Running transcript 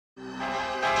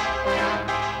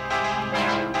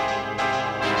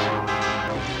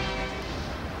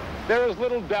There is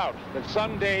little doubt that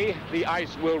someday the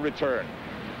ice will return.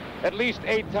 At least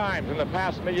 8 times in the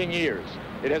past million years,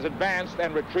 it has advanced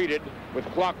and retreated with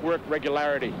clockwork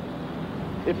regularity.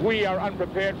 If we are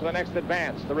unprepared for the next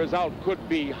advance, the result could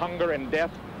be hunger and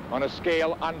death on a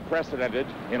scale unprecedented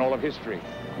in all of history.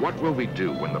 What will we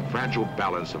do when the fragile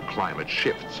balance of climate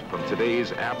shifts from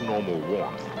today's abnormal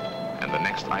warmth and the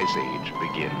next ice age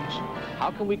begins?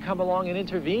 How can we come along and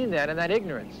intervene then in that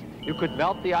ignorance? You could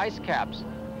melt the ice caps.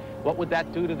 What would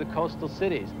that do to the coastal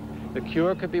cities? The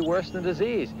cure could be worse than the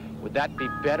disease. Would that be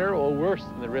better or worse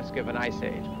than the risk of an ice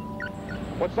age?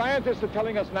 What scientists are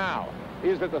telling us now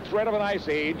is that the threat of an ice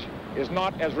age is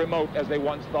not as remote as they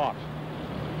once thought.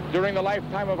 During the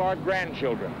lifetime of our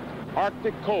grandchildren,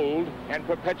 Arctic cold and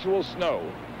perpetual snow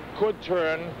could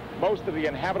turn most of the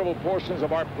inhabitable portions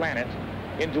of our planet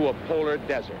into a polar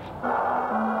desert.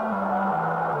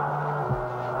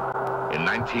 In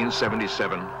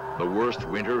 1977, the worst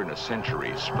winter in a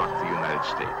century struck the United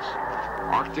States.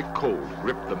 Arctic cold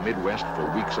gripped the Midwest for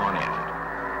weeks on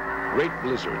end. Great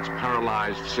blizzards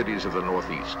paralyzed cities of the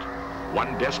Northeast.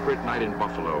 One desperate night in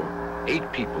Buffalo,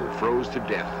 8 people froze to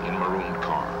death in marooned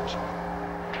cars.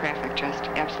 Traffic just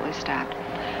absolutely stopped.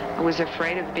 I was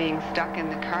afraid of being stuck in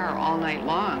the car all night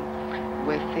long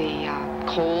with the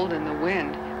cold and the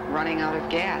wind, running out of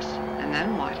gas. And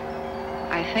then what?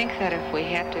 I think that if we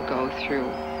had to go through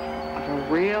a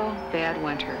real bad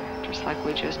winter, just like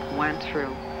we just went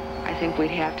through, I think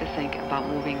we'd have to think about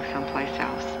moving someplace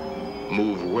else.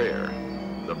 Move where?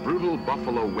 The brutal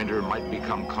Buffalo winter might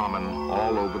become common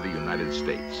all over the United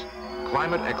States.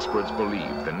 Climate experts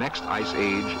believe the next ice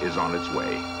age is on its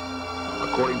way.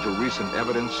 According to recent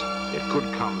evidence, it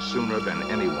could come sooner than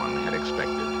anyone had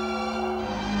expected.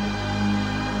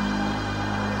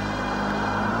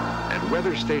 At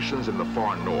weather stations in the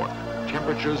far north,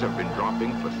 temperatures have been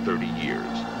dropping for 30 years.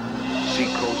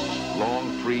 Seacoasts,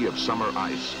 long free of summer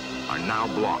ice, are now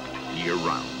blocked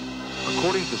year-round.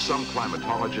 According to some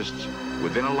climatologists,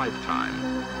 within a lifetime,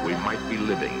 we might be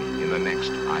living in the next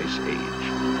ice age.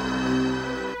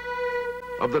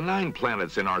 Of the 9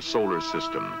 planets in our solar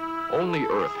system, only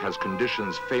Earth has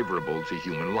conditions favorable to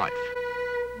human life.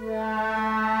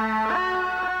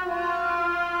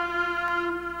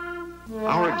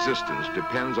 Our existence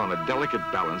depends on a delicate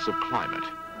balance of climate.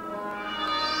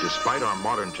 Despite our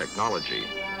modern technology,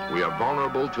 we are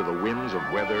vulnerable to the whims of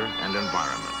weather and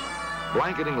environment.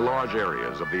 Blanketing large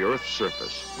areas of the Earth's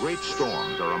surface, great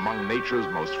storms are among nature's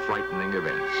most frightening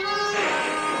events.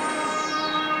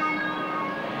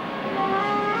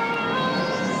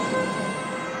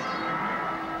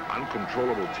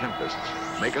 Uncontrollable tempests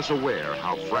make us aware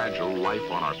how fragile life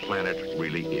on our planet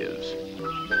really is.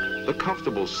 The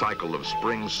comfortable cycle of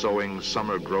spring sowing,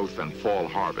 summer growth, and fall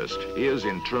harvest is,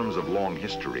 in terms of long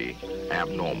history,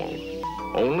 abnormal.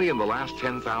 Only in the last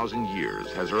 10,000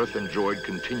 years has Earth enjoyed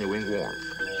continuing warmth.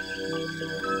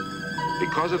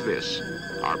 Because of this,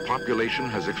 our population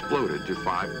has exploded to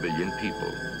 5 billion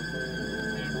people.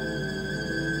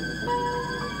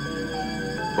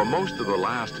 For most of the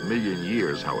last million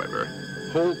years, however,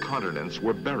 whole continents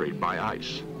were buried by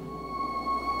ice.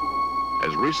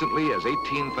 As recently as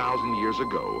 18,000 years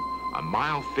ago, a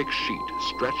mile-thick sheet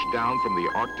stretched down from the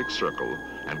Arctic Circle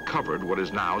and covered what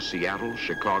is now Seattle,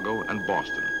 Chicago, and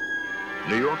Boston.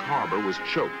 New York Harbor was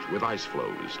choked with ice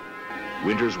floes.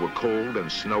 Winters were cold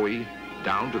and snowy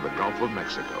down to the Gulf of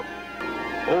Mexico.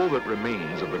 All that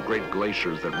remains of the great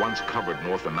glaciers that once covered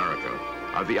North America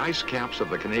are the ice caps of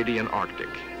the Canadian Arctic.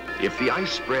 If the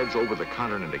ice spreads over the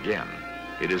continent again,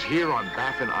 it is here on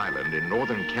Baffin Island in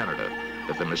northern Canada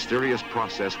that the mysterious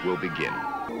process will begin.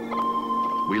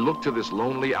 We look to this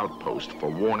lonely outpost for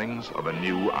warnings of a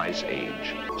new ice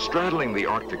age. Straddling the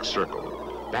Arctic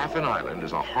Circle, Baffin Island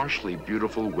is a harshly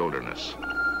beautiful wilderness.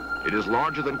 It is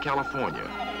larger than California,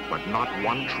 but not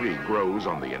one tree grows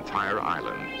on the entire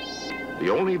island. The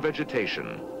only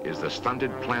vegetation is the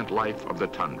stunted plant life of the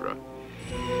tundra.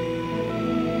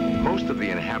 Most of the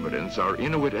inhabitants are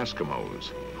Inuit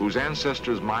Eskimos, whose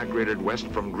ancestors migrated west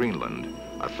from Greenland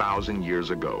 1,000 years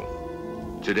ago.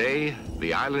 Today,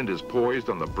 the island is poised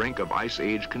on the brink of ice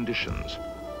age conditions,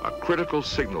 a critical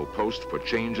signal post for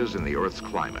changes in the Earth's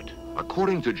climate.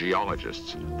 According to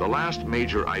geologists, the last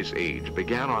major ice age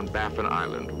began on Baffin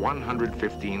Island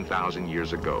 115,000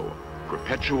 years ago.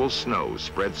 Perpetual snow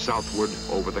spread southward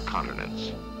over the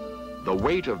continents. The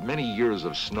weight of many years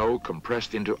of snow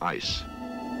compressed into ice.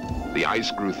 The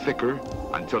ice grew thicker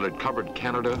until it covered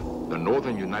Canada, the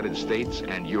northern United States,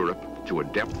 and Europe to a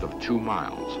depth of 2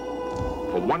 miles.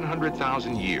 For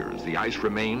 100,000 years, the ice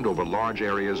remained over large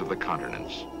areas of the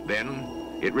continents.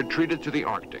 Then, It retreated to the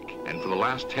Arctic, and for the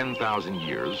last 10,000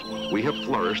 years, we have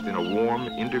flourished in a warm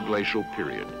interglacial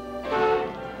period.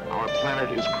 Our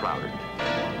planet is crowded.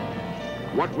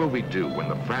 What will we do when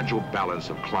the fragile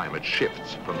balance of climate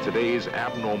shifts from today's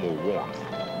abnormal warmth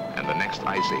and the next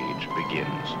ice age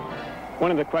begins?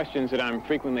 One of the questions that I'm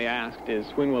frequently asked is,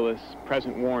 when will this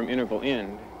present warm interval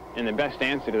end? And the best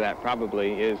answer to that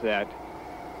probably is that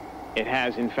it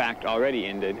has in fact already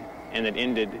ended, and it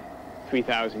ended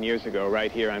 3,000 years ago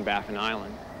right here on Baffin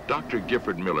Island. Dr.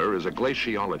 Gifford Miller is a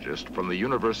glaciologist from the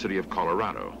University of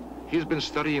Colorado. He's been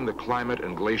studying the climate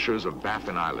and glaciers of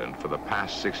Baffin Island for the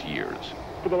past 6 years.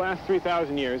 For the last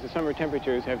 3,000 years, the summer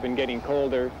temperatures have been getting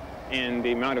colder, and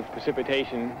the amount of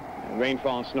precipitation,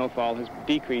 rainfall and snowfall has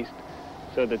decreased,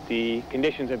 so that the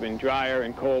conditions have been drier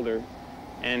and colder.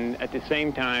 And at the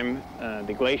same time,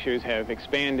 the glaciers have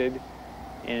expanded.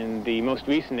 In the most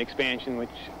recent expansion,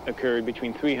 which occurred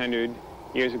between 300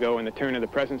 years ago and the turn of the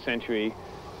present century,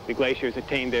 the glaciers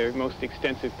attained their most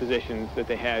extensive positions that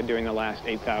they had during the last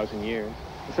 8,000 years.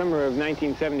 The summer of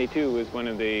 1972 was one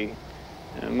of the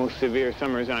most severe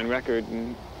summers on record,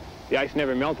 and the ice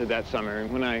never melted that summer.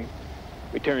 And when I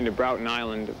returned to Broughton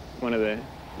Island, one of the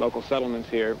local settlements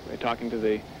here, talking to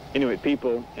the Inuit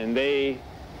people, and they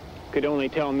could only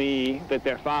tell me that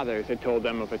their fathers had told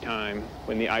them of a time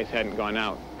when the ice hadn't gone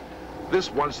out. This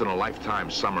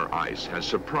once-in-a-lifetime summer ice has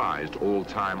surprised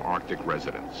old-time Arctic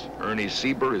residents. Ernie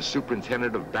Sieber is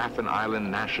superintendent of Baffin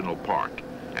Island National Park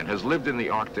and has lived in the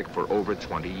Arctic for over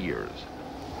 20 years.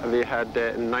 We had,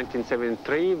 in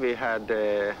 1973, we had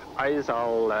ice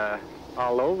all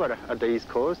over at the East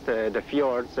Coast. The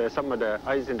fjords, some of the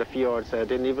ice in the fjords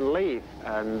didn't even leave.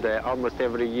 And almost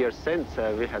every year since,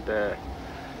 we had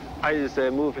ice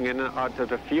moving in and out of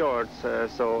the fjords,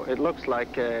 so it looks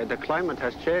like the climate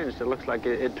has changed. It looks like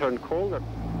it turned colder.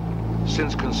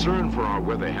 Since concern for our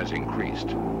weather has increased,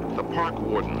 the park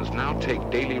wardens now take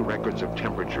daily records of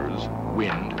temperatures,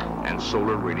 wind, and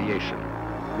solar radiation.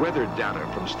 Weather data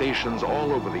from stations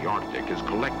all over the Arctic is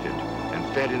collected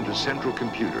and fed into central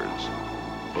computers.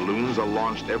 Balloons are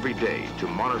launched every day to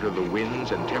monitor the winds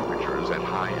and temperatures at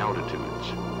high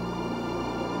altitudes.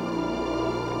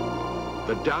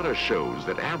 The data shows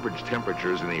that average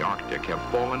temperatures in the Arctic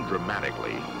have fallen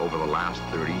dramatically over the last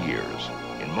 30 years.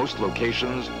 In most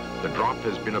locations, the drop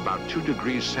has been about 2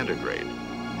 degrees centigrade.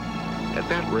 At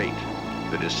that rate,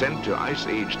 the descent to ice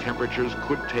age temperatures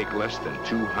could take less than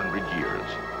 200 years.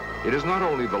 It is not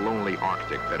only the lonely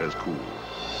Arctic that has cooled.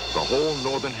 The whole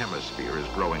northern hemisphere is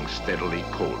growing steadily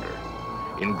colder.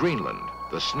 In Greenland,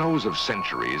 the snows of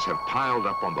centuries have piled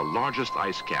up on the largest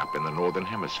ice cap in the northern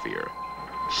hemisphere.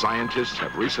 Scientists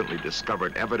have recently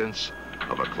discovered evidence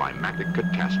of a climatic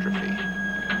catastrophe.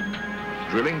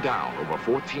 Drilling down over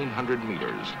 1,400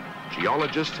 meters,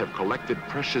 geologists have collected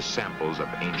precious samples of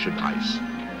ancient ice.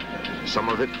 Some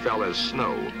of it fell as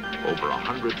snow over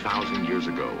 100,000 years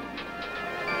ago.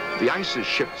 The ice is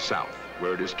shipped south,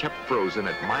 where it is kept frozen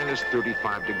at minus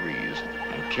 35 degrees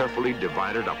and carefully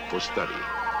divided up for study.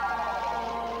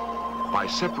 By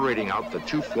separating out the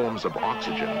 2 forms of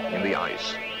oxygen in the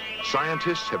ice,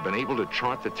 scientists have been able to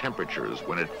chart the temperatures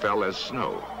when it fell as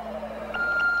snow.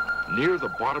 Near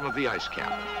the bottom of the ice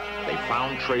cap, they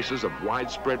found traces of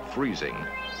widespread freezing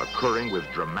occurring with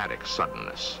dramatic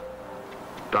suddenness.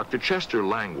 Dr. Chester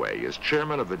Langway is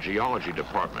chairman of the geology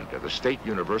department at the State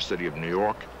University of New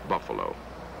York, Buffalo.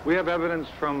 We have evidence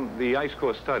from the ice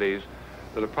core studies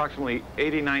that approximately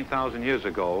 89,000 years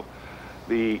ago,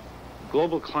 the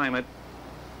global climate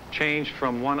changed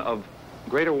from one of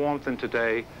greater warmth than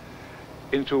today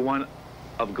into one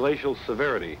of glacial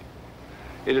severity.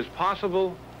 It is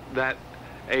possible that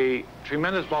a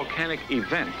tremendous volcanic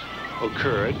event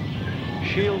occurred,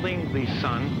 shielding the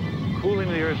sun, cooling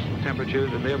the Earth's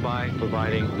temperatures, and thereby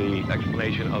providing the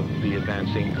explanation of the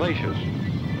advancing glaciers.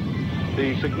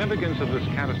 The significance of this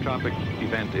catastrophic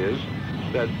event is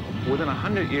that within a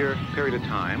 100-year period of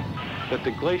time, that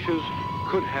the glaciers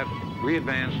could have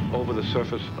re-advanced over the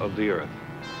surface of the Earth.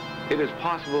 It is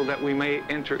possible that we may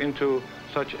enter into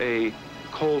such a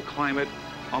cold climate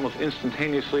almost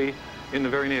instantaneously in the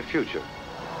very near future.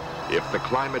 If the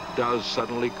climate does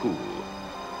suddenly cool,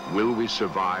 will we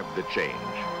survive the change?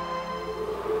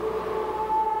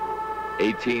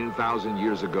 18,000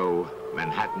 years ago,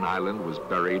 Manhattan Island was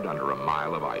buried under a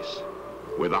mile of ice.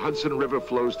 Where the Hudson River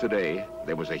flows today,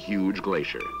 there was a huge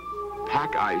glacier.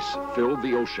 Pack ice filled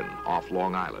the ocean off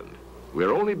Long Island.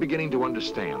 We're only beginning to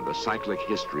understand the cyclic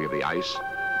history of the ice,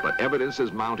 but evidence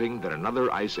is mounting that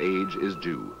another ice age is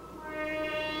due.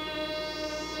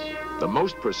 The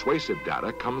most persuasive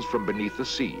data comes from beneath the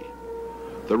sea.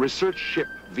 The research ship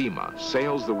VEMA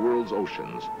sails the world's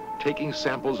oceans, taking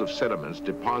samples of sediments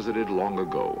deposited long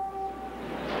ago.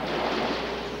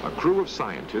 A crew of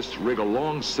scientists rig a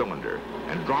long cylinder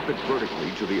and drop it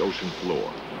vertically to the ocean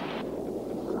floor.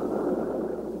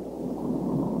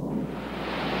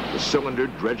 The cylinder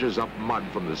dredges up mud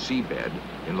from the seabed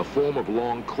in the form of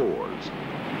long cores.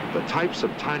 The types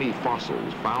of tiny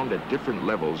fossils found at different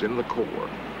levels in the core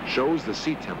shows the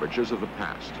sea temperatures of the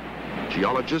past.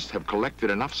 Geologists have collected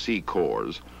enough sea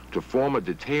cores to form a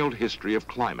detailed history of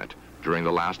climate during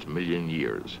the last million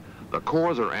years. The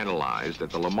cores are analyzed at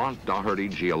the Lamont Doherty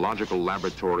Geological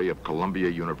Laboratory of Columbia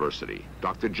University.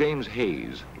 Dr. James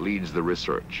Hayes leads the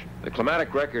research. The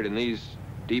climatic record in these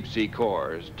deep sea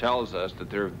cores tells us that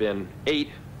there have been 8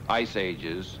 ice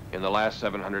ages in the last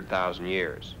 700,000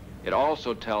 years. It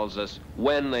also tells us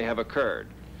when they have occurred.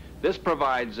 This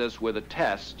provides us with a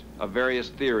test of various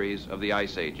theories of the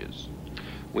ice ages.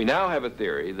 We now have a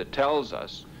theory that tells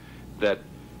us that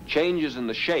changes in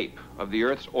the shape of the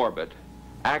Earth's orbit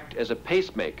act as a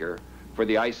pacemaker for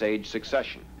the ice age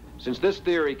succession. Since this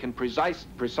theory can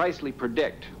precisely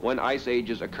predict when ice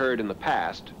ages occurred in the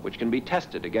past, which can be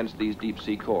tested against these deep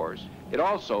sea cores, it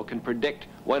also can predict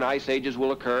when ice ages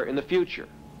will occur in the future.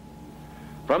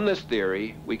 From this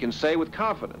theory, we can say with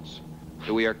confidence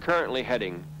that we are currently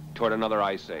heading toward another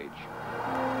ice age.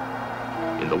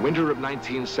 In the winter of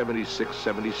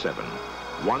 1976-77,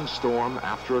 one storm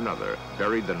after another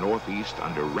buried the Northeast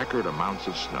under record amounts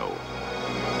of snow.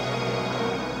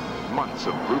 Months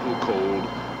of brutal cold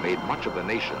made much of the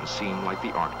nation seem like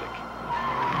the Arctic.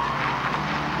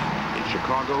 In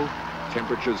Chicago,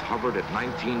 temperatures hovered at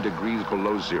 19 degrees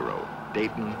below zero.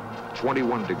 Dayton,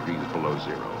 21 degrees below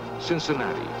zero.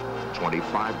 Cincinnati,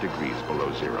 25 degrees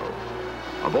below zero.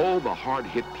 Of all the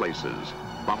hard-hit places,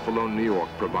 Buffalo, New York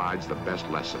provides the best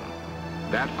lesson.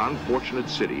 That unfortunate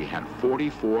city had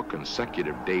 44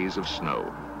 consecutive days of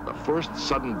snow. The first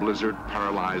sudden blizzard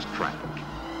paralyzed traffic.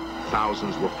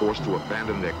 Thousands were forced to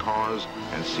abandon their cars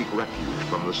and seek refuge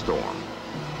from the storm.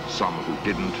 Some who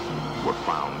didn't were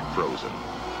found frozen.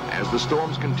 As the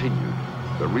storms continued,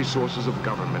 the resources of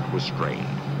government were strained.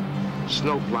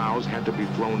 Snowplows had to be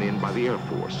flown in by the Air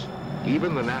Force.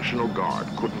 Even the National Guard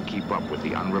couldn't keep up with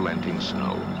the unrelenting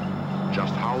snow.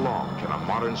 Just how long can a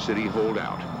modern city hold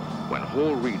out when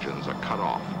whole regions are cut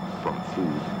off from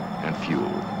food and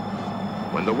fuel?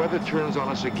 When the weather turns on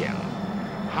us again,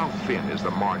 how thin is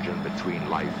the margin between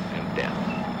life and death?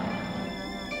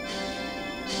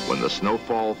 When the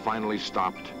snowfall finally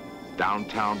stopped,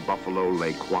 downtown Buffalo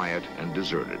lay quiet and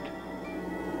deserted.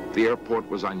 The airport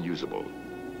was unusable.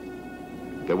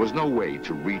 There was no way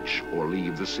to reach or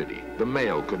leave the city. The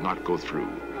mail could not go through.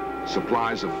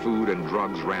 Supplies of food and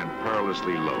drugs ran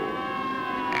perilously low.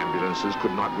 Ambulances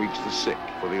could not reach the sick.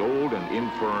 For the old and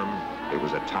infirm, it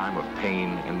was a time of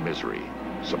pain and misery.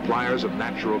 Suppliers of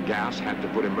natural gas had to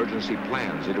put emergency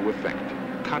plans into effect,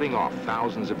 cutting off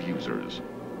thousands of users.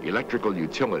 Electrical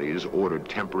utilities ordered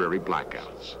temporary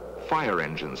blackouts. Fire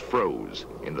engines froze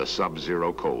in the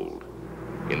sub-zero cold.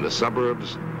 In the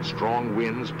suburbs, strong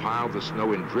winds piled the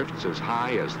snow in drifts as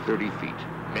high as 30 feet.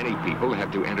 Many people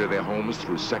had to enter their homes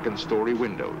through second-story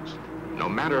windows. No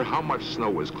matter how much snow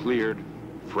was cleared,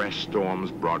 fresh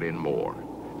storms brought in more.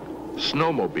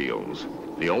 Snowmobiles,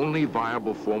 the only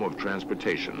viable form of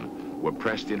transportation, were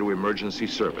pressed into emergency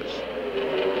service.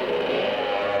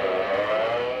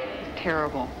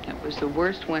 Terrible. It was the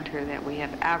worst winter that we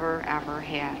have ever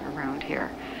had around here.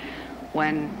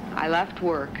 When I left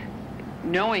work,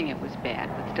 knowing it was bad,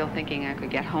 but still thinking I could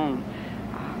get home,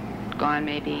 gone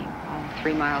maybe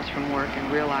 3 miles from work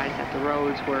and realized that the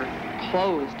roads were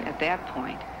closed at that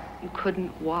point. You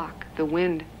couldn't walk. The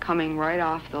wind coming right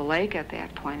off the lake at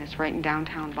that point is right in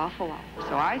downtown Buffalo.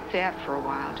 So I sat for a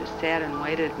while, just sat and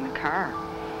waited in the car,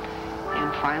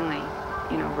 and finally,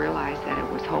 realized that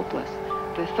it was hopeless.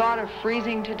 The thought of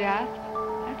freezing to death,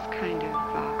 that's kind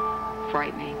of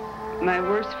frightening. My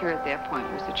worst fear at that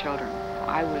point was the children.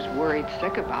 I was worried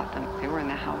sick about them. They were in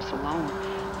the house alone.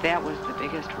 That was the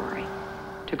biggest worry.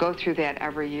 To go through that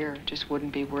every year just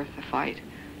wouldn't be worth the fight.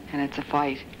 And it's a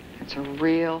fight. It's a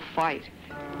real fight.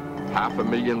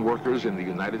 500,000 workers in the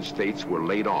United States were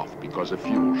laid off because of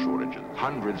fuel shortages.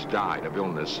 Hundreds died of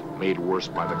illness made worse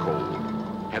by the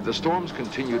cold. Had the storms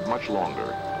continued much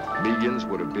longer, millions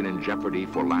would have been in jeopardy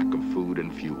for lack of food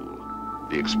and fuel.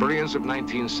 The experience of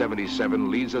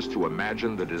 1977 leads us to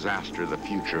imagine the disaster the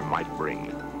future might bring.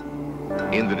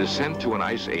 In the descent to an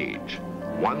ice age,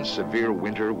 one severe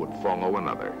winter would follow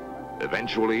another.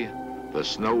 Eventually, the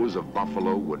snows of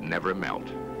Buffalo would never melt.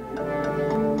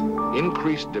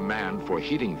 Increased demand for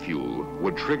heating fuel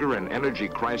would trigger an energy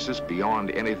crisis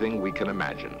beyond anything we can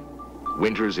imagine.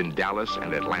 Winters in Dallas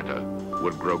and Atlanta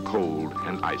would grow cold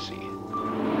and icy.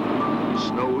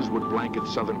 Snows would blanket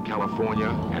Southern California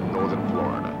and northern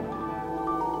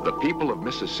Florida. The people of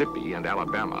Mississippi and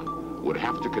Alabama would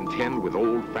have to contend with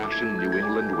old-fashioned New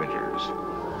England winters.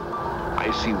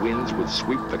 Icy winds would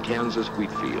sweep the Kansas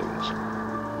wheat fields.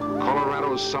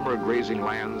 Colorado's summer grazing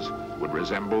lands would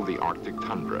resemble the Arctic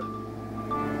tundra.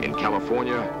 In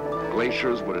California,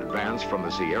 glaciers would advance from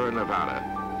the Sierra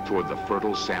Nevada toward the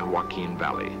fertile San Joaquin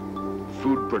Valley.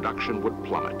 Food production would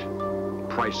plummet.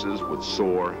 Prices would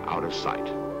soar out of sight.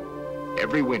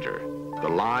 Every winter, the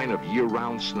line of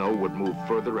year-round snow would move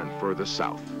further and further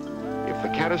south. If the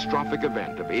catastrophic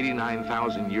event of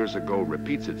 89,000 years ago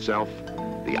repeats itself,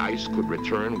 the ice could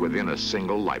return within a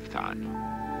single lifetime.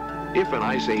 If an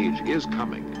ice age is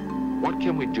coming, what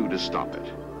can we do to stop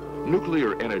it?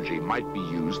 Nuclear energy might be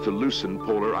used to loosen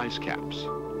polar ice caps.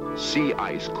 Sea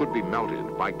ice could be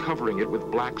melted by covering it with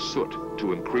black soot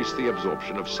to increase the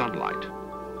absorption of sunlight.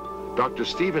 Dr.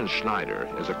 Stephen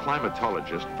Schneider is a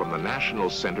climatologist from the National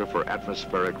Center for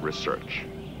Atmospheric Research.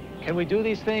 Can we do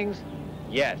these things?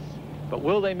 Yes. But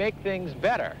will they make things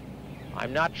better?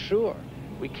 I'm not sure.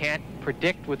 We can't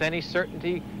predict with any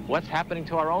certainty what's happening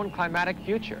to our own climatic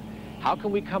future. How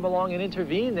can we come along and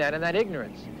intervene then in that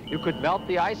ignorance? You could melt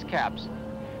the ice caps.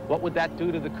 What would that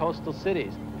do to the coastal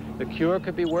cities? The cure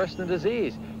could be worse than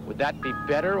disease. Would that be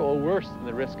better or worse than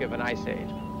the risk of an ice age?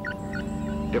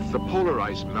 If the polar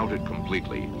ice melted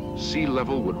completely, sea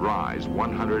level would rise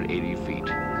 180 feet.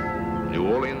 New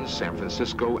Orleans, San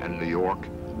Francisco, and New York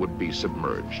would be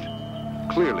submerged.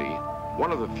 Clearly,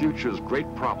 one of the future's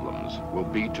great problems will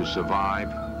be to survive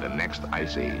the next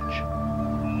ice age.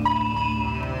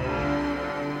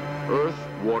 Earth,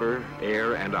 water,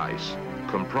 air, and ice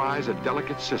comprise a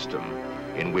delicate system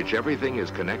in which everything is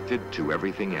connected to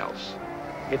everything else.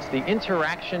 It's the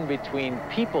interaction between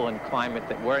people and climate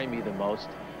that worry me the most,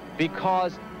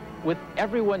 because with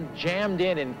everyone jammed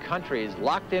in countries,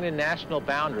 locked in national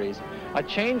boundaries, a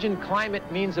change in climate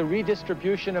means a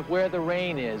redistribution of where the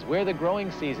rain is, where the growing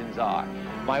seasons are.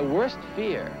 My worst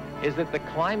fear is that the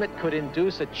climate could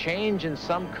induce a change in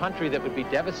some country that would be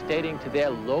devastating to their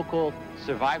local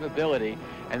survivability,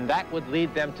 and that would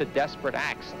lead them to desperate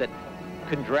acts that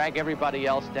can drag everybody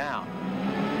else down.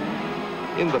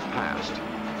 In the past,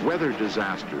 weather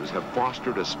disasters have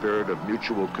fostered a spirit of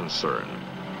mutual concern.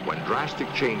 When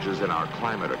drastic changes in our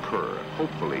climate occur,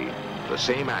 hopefully, the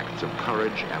same acts of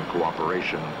courage and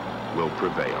cooperation will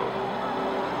prevail.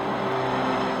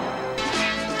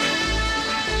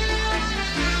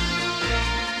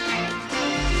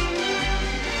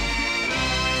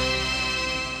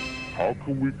 How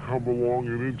can we come along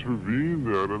and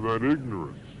intervene then in that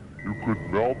ignorance? You could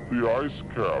melt the ice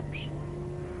caps.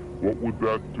 What would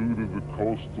that do to the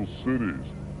coastal cities?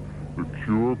 The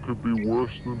cure could be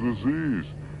worse than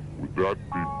disease. Would that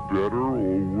be better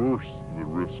or worse than the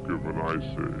risk of an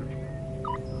ice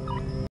age?